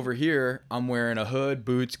 Over here, I'm wearing a hood,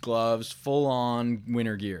 boots, gloves, full on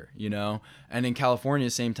winter gear, And in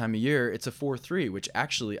California, same time of year, it's a 4.3, which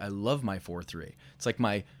actually I love my 4.3. It's like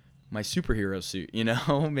my superhero suit,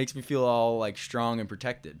 makes me feel all like strong and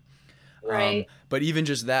protected. Right. But even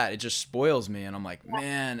just that, it just spoils me. And I'm like,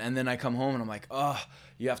 man. And then I come home and I'm like, oh,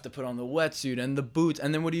 you have to put on the wetsuit and the boots.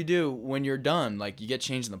 And then what do you do when you're done? Like, you get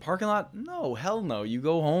changed in the parking lot? No, hell no. You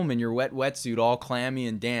go home in your wet wetsuit, all clammy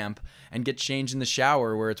and damp, and get changed in the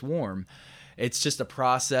shower where it's warm. It's just a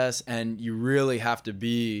process, and you really have to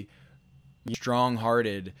be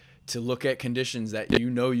strong-hearted to look at conditions that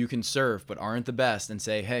you can surf but aren't the best and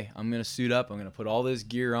say, hey, I'm going to suit up. I'm going to put all this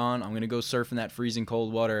gear on. I'm going to go surf in that freezing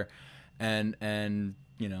cold water and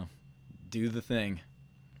do the thing.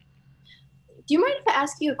 Do you mind if I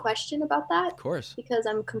ask you a question about that? Of course. Because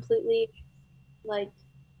I'm completely,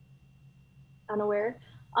 unaware.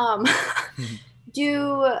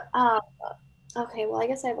 Okay, well, I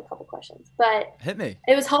guess I have a couple questions. But hit me.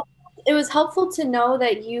 It was helpful to know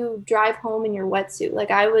that you drive home in your wetsuit.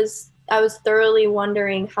 Like, I was thoroughly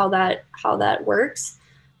wondering how that works.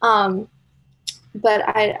 But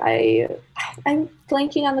I'm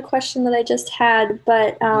blanking on the question that I just had.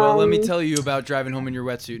 But well, let me tell you about driving home in your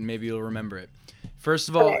wetsuit, and maybe you'll remember it. First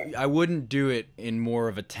of all, okay. I wouldn't do it in more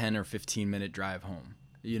of a 10 or 15 minute drive home.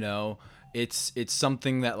 it's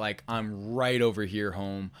something that like I'm right over here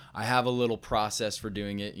home. I have a little process for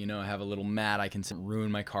doing it. You know, I have a little mat I can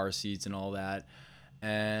ruin my car seats and all that.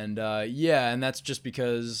 And and that's just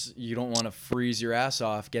because you don't want to freeze your ass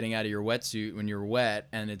off getting out of your wetsuit when you're wet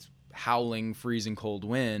and it's howling, freezing cold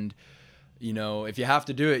wind. You know, if you have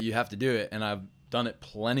to do it, you have to do it. And I've done it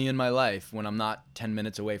plenty in my life when I'm not 10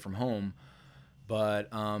 minutes away from home. But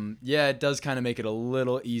it does kind of make it a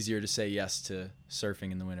little easier to say yes to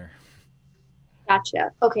surfing in the winter.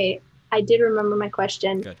 Gotcha. Okay, I did remember my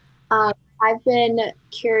question. Good. I've been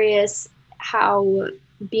curious how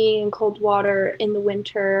being in cold water in the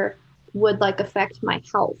winter would like affect my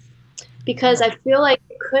health, because I feel like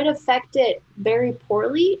it could affect it very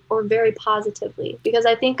poorly or very positively. Because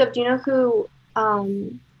I think of, do you know who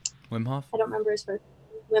Wim Hof? I don't remember his first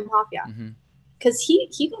name. Wim Hof, yeah. Mm-hmm. Because he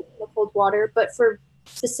goes in the cold water, but for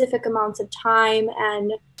specific amounts of time,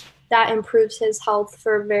 and that improves his health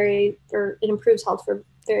it improves health for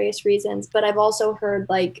various reasons. But I've also heard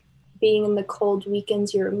like being in the cold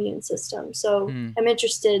weakens your immune system. So I'm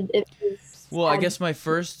interested if Well, I guess my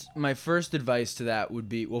first advice to that would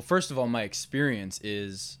be, well, first of all, my experience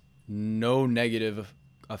is no negative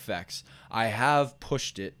effects. I have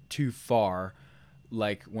pushed it too far,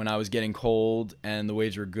 like when I was getting cold and the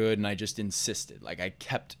waves were good and I just insisted. Like I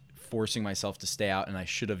kept forcing myself to stay out, and I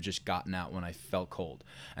should have just gotten out when I felt cold.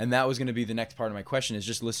 And that was going to be the next part of my question, is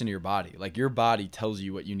just listen to your body. Like your body tells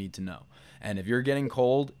you what you need to know. And if you're getting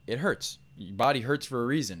cold, it hurts. Your body hurts for a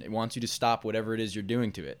reason. It wants you to stop whatever it is you're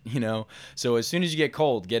doing to it, you know? So as soon as you get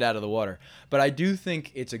cold, get out of the water. But I do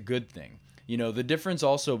think it's a good thing. You know, the difference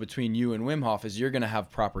also between you and Wim Hof is you're going to have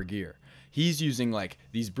proper gear. He's using like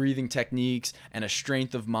these breathing techniques and a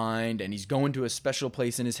strength of mind, and he's going to a special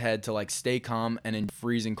place in his head to like stay calm and in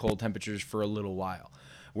freezing cold temperatures for a little while.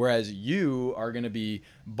 Whereas you are going to be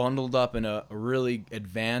bundled up in a really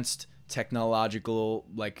advanced technological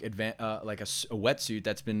like a wetsuit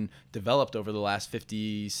that's been developed over the last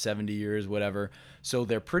 50, 70 years, whatever. So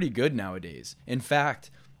they're pretty good nowadays. In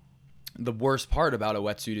fact, the worst part about a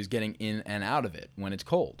wetsuit is getting in and out of it when it's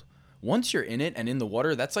cold. Once you're in it and in the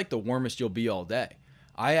water, that's like the warmest you'll be all day.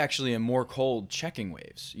 I actually am more cold checking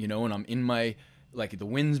waves, you know, and I'm in my, like the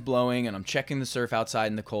wind's blowing and I'm checking the surf outside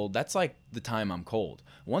in the cold. That's like the time I'm cold.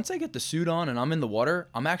 Once I get the suit on and I'm in the water,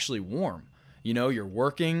 I'm actually warm. You know, you're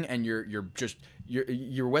working and your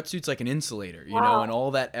wetsuit's like an insulator, you know, and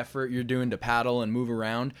all that effort you're doing to paddle and move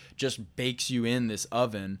around just bakes you in this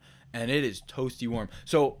oven, and it is toasty warm.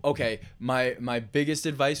 So, okay, my biggest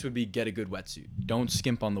advice would be get a good wetsuit. Don't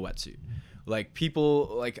skimp on the wetsuit. Like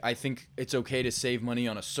people, like I think it's okay to save money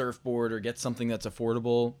on a surfboard or get something that's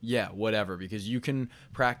affordable. Yeah, whatever, because you can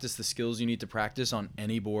practice the skills you need to practice on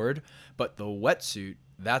any board, but the wetsuit,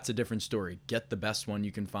 that's a different story. Get the best one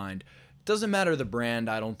you can find. Doesn't matter the brand,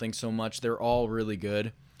 I don't think so much. They're all really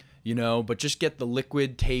good, you know, but just get the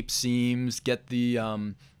liquid tape seams, get the,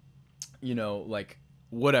 you know, like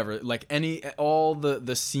whatever, like all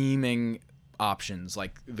the seaming options,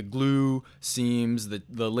 like the glue seams,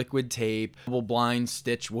 the liquid tape, double blind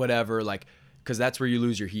stitch, whatever, like, because that's where you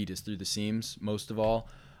lose your heat, is through the seams most of all.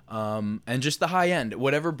 And just the high end,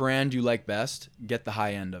 whatever brand you like best, get the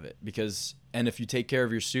high end of it, and if you take care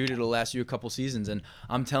of your suit, it'll last you a couple seasons. And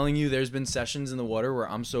I'm telling you, there's been sessions in the water where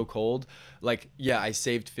I'm so cold, like, yeah, I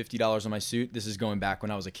saved $50 on my suit. This is going back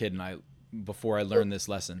when I was a kid and before I learned this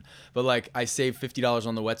lesson, but like I saved $50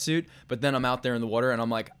 on the wetsuit, but then I'm out there in the water and I'm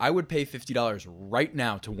like, I would pay $50 right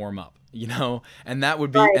now to warm up, you know? And that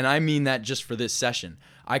would be, and I mean that just for this session,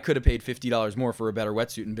 I could have paid $50 more for a better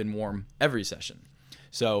wetsuit and been warm every session.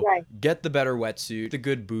 So get the better wetsuit, the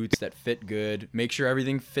good boots that fit good, make sure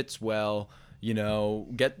everything fits well, you know,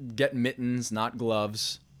 get mittens, not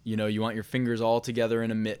gloves. You know, you want your fingers all together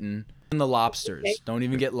in a mitten. And the lobsters, don't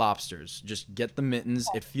even get lobsters. Just get the mittens.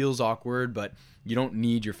 It feels awkward, but you don't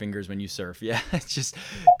need your fingers when you surf. Yeah, just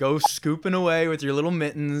go scooping away with your little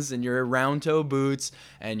mittens and your round toe boots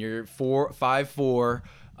and your 5'4",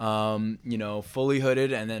 you know, fully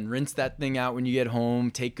hooded, and then rinse that thing out when you get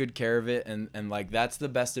home. Take good care of it, and like that's the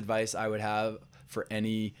best advice I would have for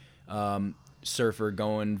any surfer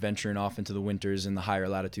venturing off into the winters in the higher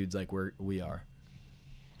latitudes like where we are.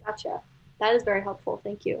 Gotcha. That is very helpful.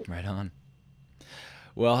 Thank you. Right on.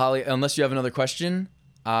 Well, Holly, unless you have another question,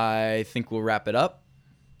 I think we'll wrap it up.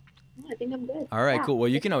 I think I'm good. All right, cool. Well,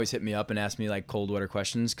 you can always hit me up and ask me like cold weather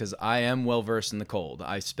questions, because I am well versed in the cold.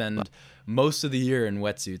 I spend most of the year in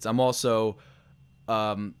wetsuits. I'm also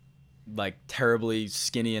like terribly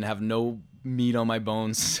skinny and have no meat on my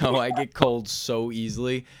bones, so I get cold so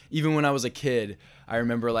easily. Even when I was a kid, I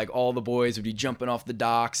remember like all the boys would be jumping off the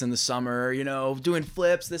docks in the summer, you know, doing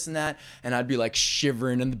flips, this and that, and I'd be like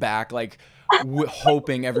shivering in the back, like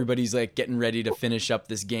hoping everybody's like getting ready to finish up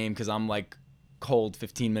this game because I'm like cold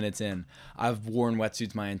 15 minutes in. I've worn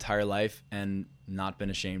wetsuits my entire life and not been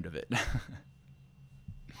ashamed of it.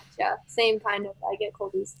 Yeah, same kind of. I get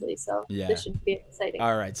cold easily, so Yeah. this should be exciting.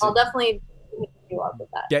 All right, so I'll definitely hit you up with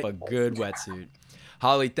that. get a good wetsuit.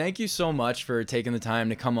 Holly, thank you so much for taking the time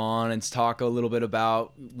to come on and talk a little bit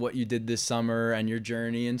about what you did this summer and your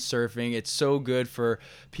journey in surfing. It's so good for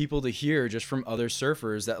people to hear just from other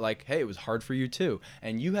surfers that like, hey, it was hard for you too.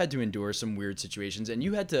 And you had to endure some weird situations and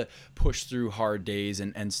you had to push through hard days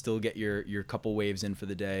and still get your couple waves in for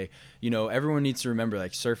the day. You know, everyone needs to remember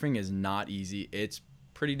like surfing is not easy. It's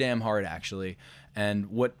pretty damn hard actually. And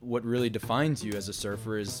what really defines you as a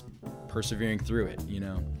surfer is persevering through it, you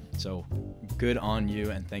know? So good on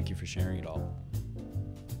you, and thank you for sharing it all.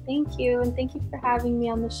 Thank you, and thank you for having me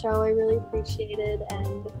on the show. I really appreciate it,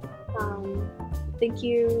 and thank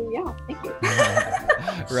you. Yeah, thank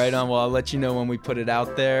you. Right on. Well, I'll let you know when we put it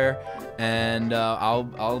out there, and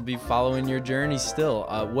I'll be following your journey still.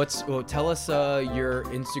 Tell us your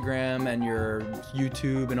Instagram and your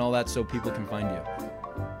YouTube and all that so people can find you.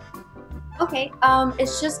 Okay,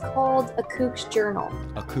 it's just called A Kook's Journal.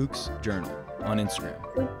 A Kook's Journal on Instagram.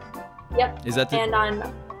 Yep. Is that the and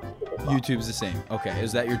on YouTube's the same? Okay.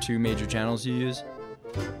 Is that your two major channels you use?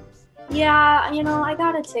 Yeah, you know, I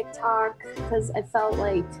got a TikTok because I felt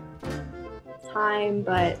like time,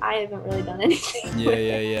 but I haven't really done anything.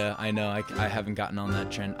 Yeah. I know. I haven't gotten on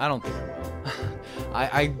that trend. I don't think I will.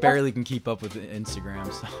 I barely can keep up with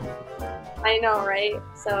Instagram, so. I know, right?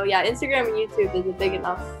 So yeah, Instagram and YouTube is a big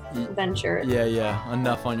enough venture. Yeah.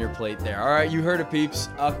 Enough on your plate there. All right, you heard it, peeps.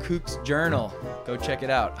 A Kook's Journal. Go check it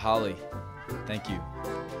out. Holly, thank you.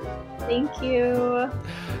 Thank you.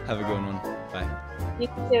 Have a good one. Bye. You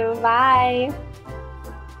too. Bye.